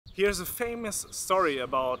Here's a famous story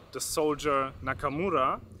about the soldier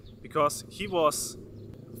Nakamura, because he was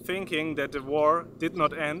thinking that the war did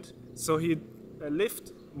not end, so he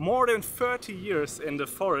lived more than 30 years in the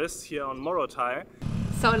forest here on Morotai.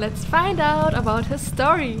 So let's find out about his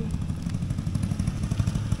story. You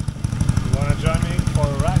wanna join me for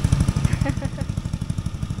a ride?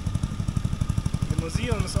 The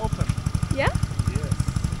museum is open. Yeah? Yes.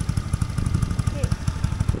 Okay.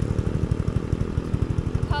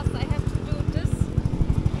 Because I have to do this.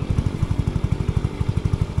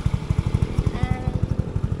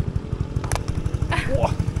 Whoa.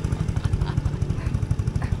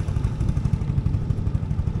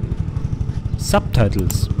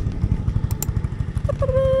 Subtitles.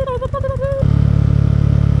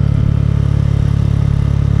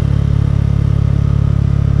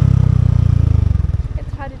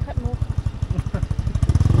 Jetzt fahr die Treppen hoch.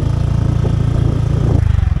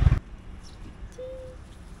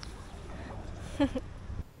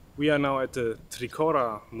 We are now at the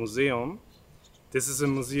Trikora Museum. This is a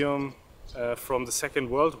museum from the Second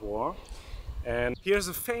World War. And here's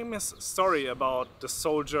a famous story about the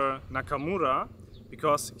soldier Nakamura,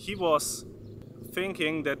 because he was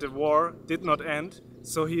thinking that the war did not end,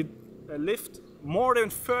 so he lived more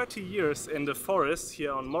than 30 years in the forest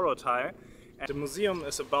here on Morotai. And the museum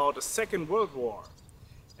is about the Second World War.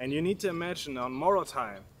 And you need to imagine on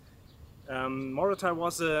Morotai. Morotai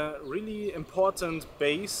was a really important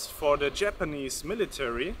base for the Japanese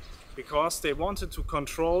military, because they wanted to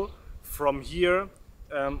control from here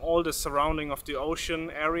all the surrounding of the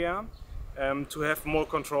ocean area, to have more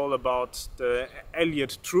control about the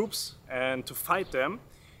Allied troops and to fight them.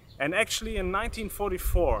 And actually in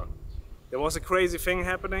 1944 there was a crazy thing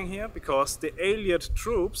happening here, because the Allied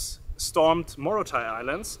troops stormed Morotai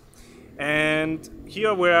Islands, and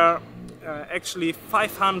here were actually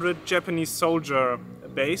 500 Japanese soldiers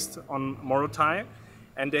based on Morotai,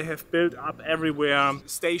 and they have built up everywhere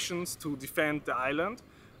stations to defend the island,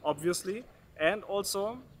 obviously. And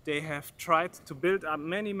also they have tried to build up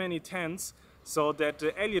many tents, so that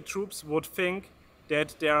the Allied troops would think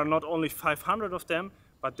that there are not only 500 of them,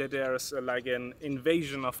 but that there is like an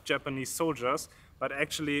invasion of Japanese soldiers. But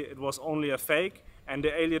actually it was only a fake, and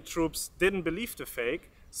the Allied troops didn't believe the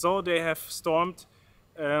fake, so they have stormed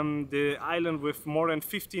the island with more than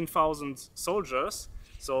 15,000 soldiers.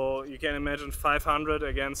 So you can imagine 500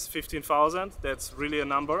 against 15,000, that's really a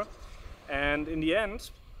number. And in the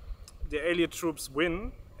end, the Allied troops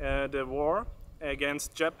win the war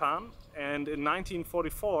against Japan, and in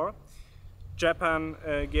 1944 Japan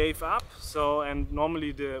gave up, and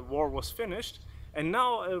normally the war was finished. And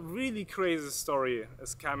now a really crazy story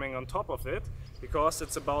is coming on top of it, because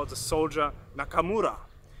it's about the soldier Nakamura.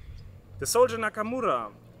 The soldier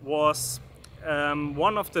Nakamura was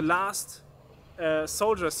one of the last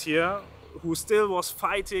soldiers here who still was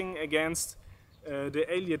fighting against the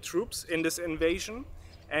Allied troops in this invasion.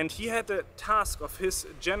 And he had the task of his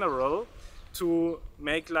general to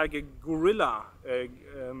make like a guerrilla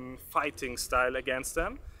fighting style against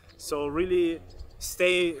them. So really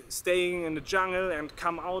staying in the jungle and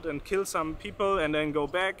come out and kill some people and then go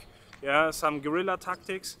back. Yeah, some guerrilla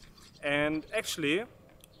tactics. And actually,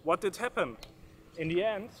 what did happen? In the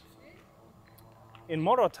end, in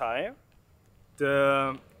Morotai,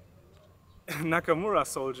 the Nakamura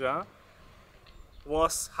soldier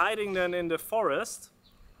was hiding then in the forest.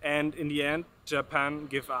 And in the end, Japan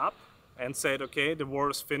gave up and said, okay, the war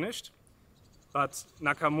is finished. But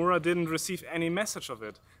Nakamura didn't receive any message of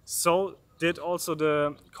it. So did also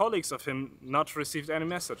the colleagues of him not receive any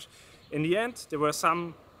message. In the end, there was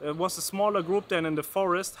a smaller group then in the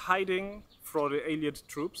forest hiding from the Allied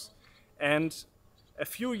troops. And a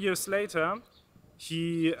few years later,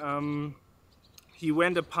 he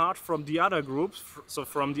went apart from the other groups, so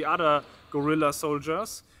from the other guerrilla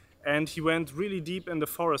soldiers, and he went really deep in the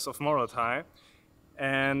forest of Morotai.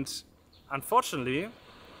 And unfortunately,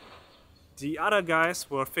 the other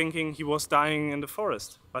guys were thinking he was dying in the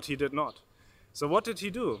forest, but he did not. So what did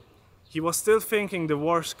he do? He was still thinking the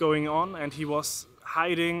war's going on, and he was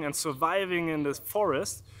hiding and surviving in the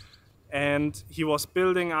forest. And he was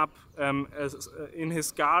building up in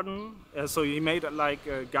his garden. So he made like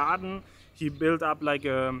a garden. He built up like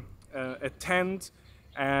a tent,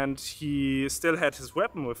 and he still had his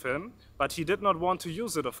weapon with him, but he did not want to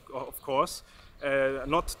use it, of course.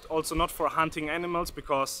 Not for hunting animals,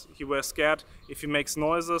 because he was scared if he makes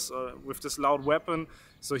noises with this loud weapon,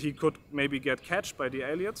 so he could maybe get catched by the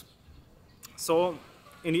Allies. So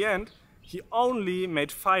in the end, he only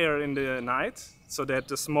made fire in the night, so that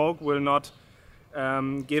the smoke will not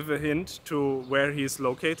give a hint to where he's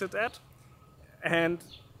located at. And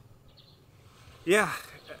yeah,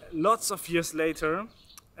 lots of years later,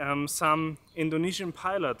 some Indonesian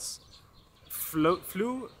pilots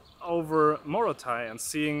flew over Morotai and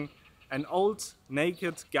seeing an old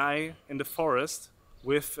naked guy in the forest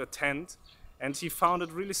with a tent, and he found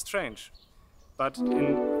it really strange. But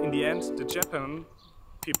in the end, the Japan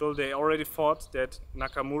people, they already thought that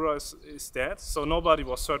Nakamura is dead, so nobody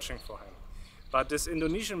was searching for him. But this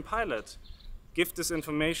Indonesian pilot gave this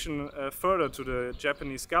information further to the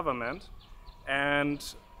Japanese government,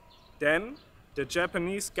 and then the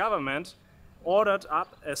Japanese government ordered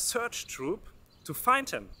up a search troop to find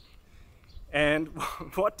him. And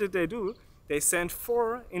what did they do? They sent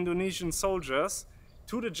 4 Indonesian soldiers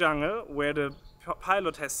to the jungle where the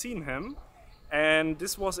pilot has seen him, and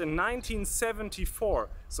this was in 1974,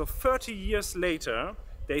 so 30 years later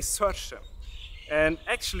they searched him. And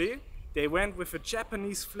actually they went with a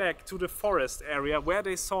Japanese flag to the forest area where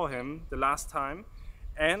they saw him the last time,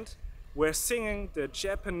 and were singing the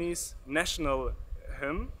Japanese national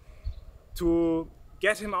hymn to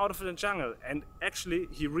get him out of the jungle. And actually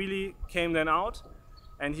he really came then out,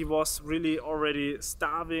 and he was really already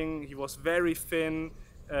starving, he was very thin,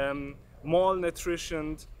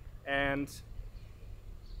 malnutritioned, and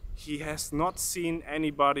he has not seen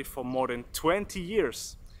anybody for more than 20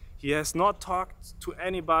 years. He has not talked to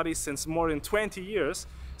anybody since more than 20 years,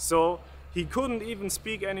 so he couldn't even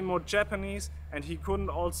speak any more Japanese, and he couldn't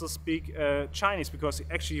also speak Chinese, because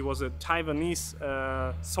actually he was a Taiwanese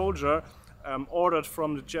soldier ordered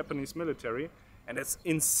from the Japanese military. And it's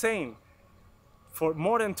insane. For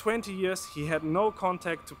more than 20 years he had no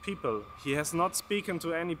contact to people. He has not spoken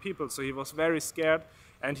to any people, so he was very scared,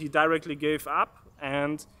 and he directly gave up.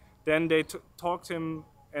 And then they talked him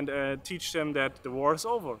and teach him that the war is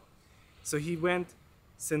over. So he went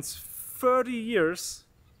since 30 years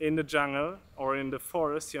in the jungle or in the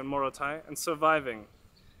forest here in Morotai and surviving.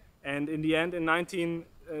 And in the end, in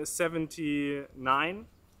 1979,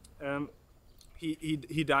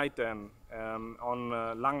 he died then on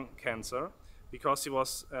lung cancer, because he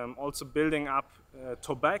was also building up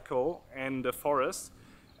tobacco in the forest,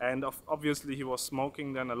 and obviously he was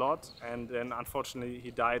smoking then a lot, and then unfortunately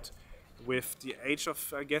he died with the age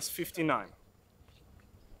of, I guess, 59.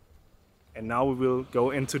 And now we will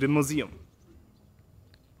go into the museum.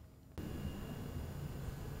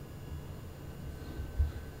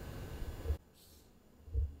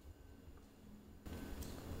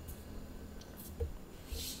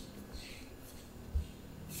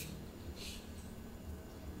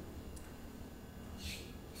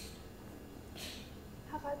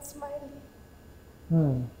 Smiley.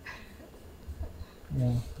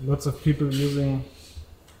 Yeah, lots of people using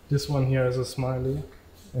this one here as a smiley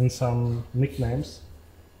and some nicknames.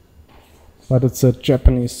 But it's a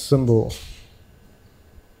Japanese symbol.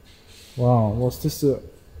 Wow, was this a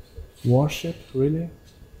warship, really?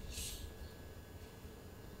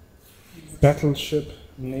 Battleship,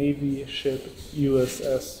 Navy ship,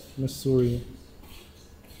 USS Missouri.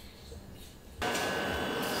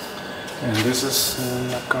 And this is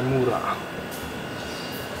Nakamura.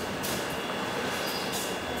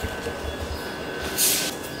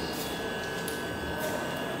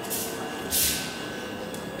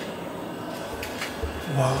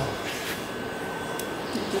 Wow.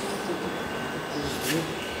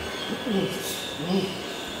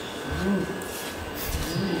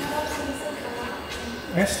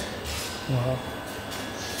 Yes? Wow.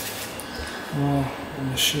 Wow, a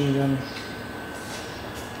machine gun.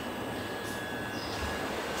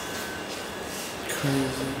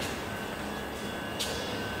 Crazy.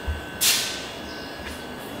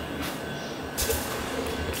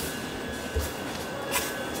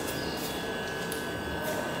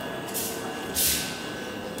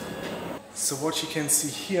 So what you can see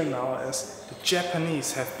here now is the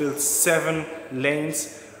Japanese have built 7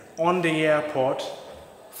 lanes on the airport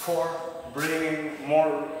for bringing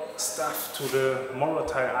more stuff to the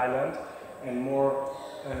Morotai island and more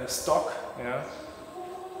stock. Yeah.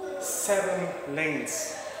 7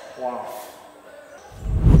 lanes. Wow.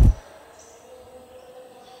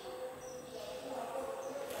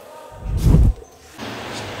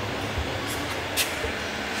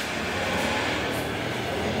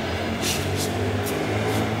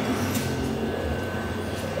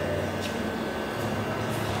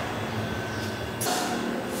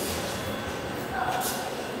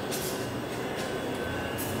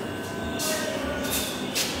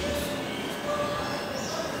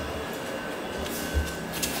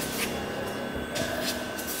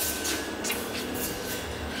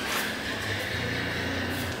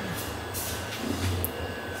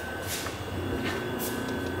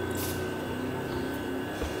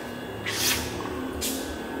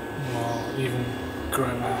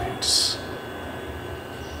 lights.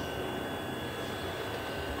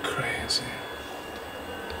 Crazy.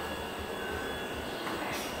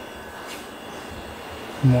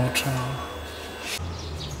 Morotai.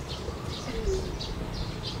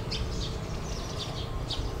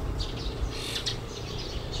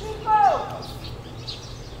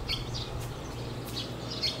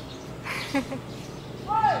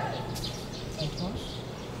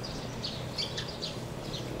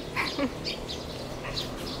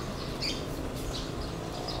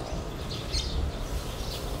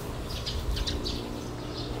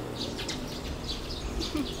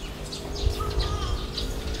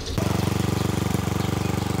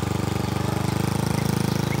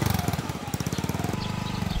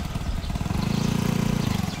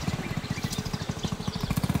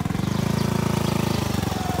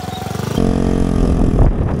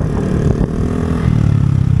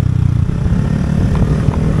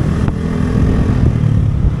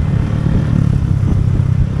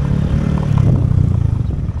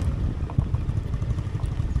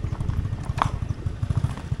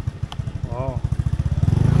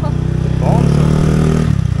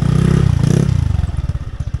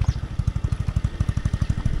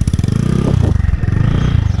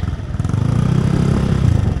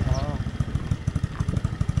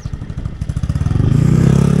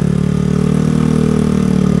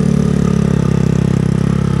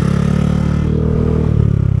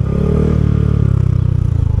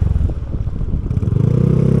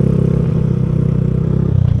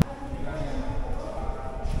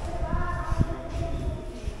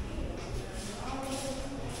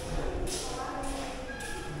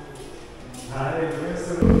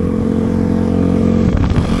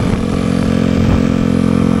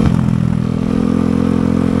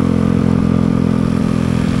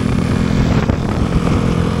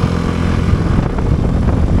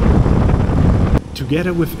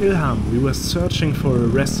 Together with Ilham, we were searching for a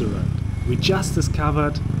restaurant. We just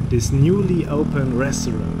discovered this newly open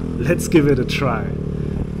restaurant. Let's give it a try.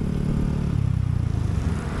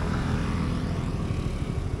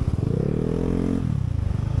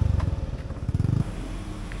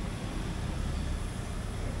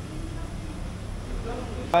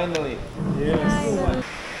 Finally. Yes.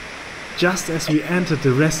 Just as we entered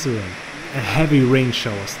the restaurant, a heavy rain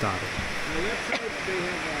shower started.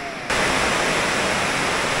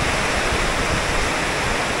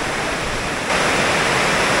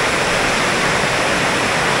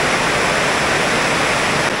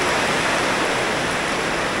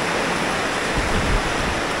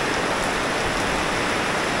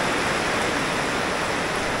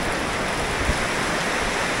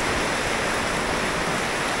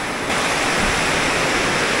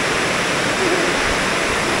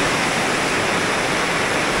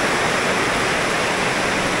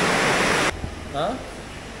 Huh?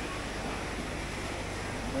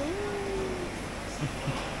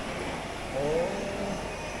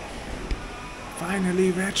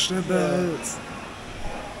 Finally vegetables!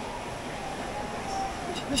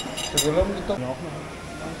 Sebelum kita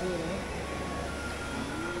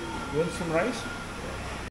you want some rice?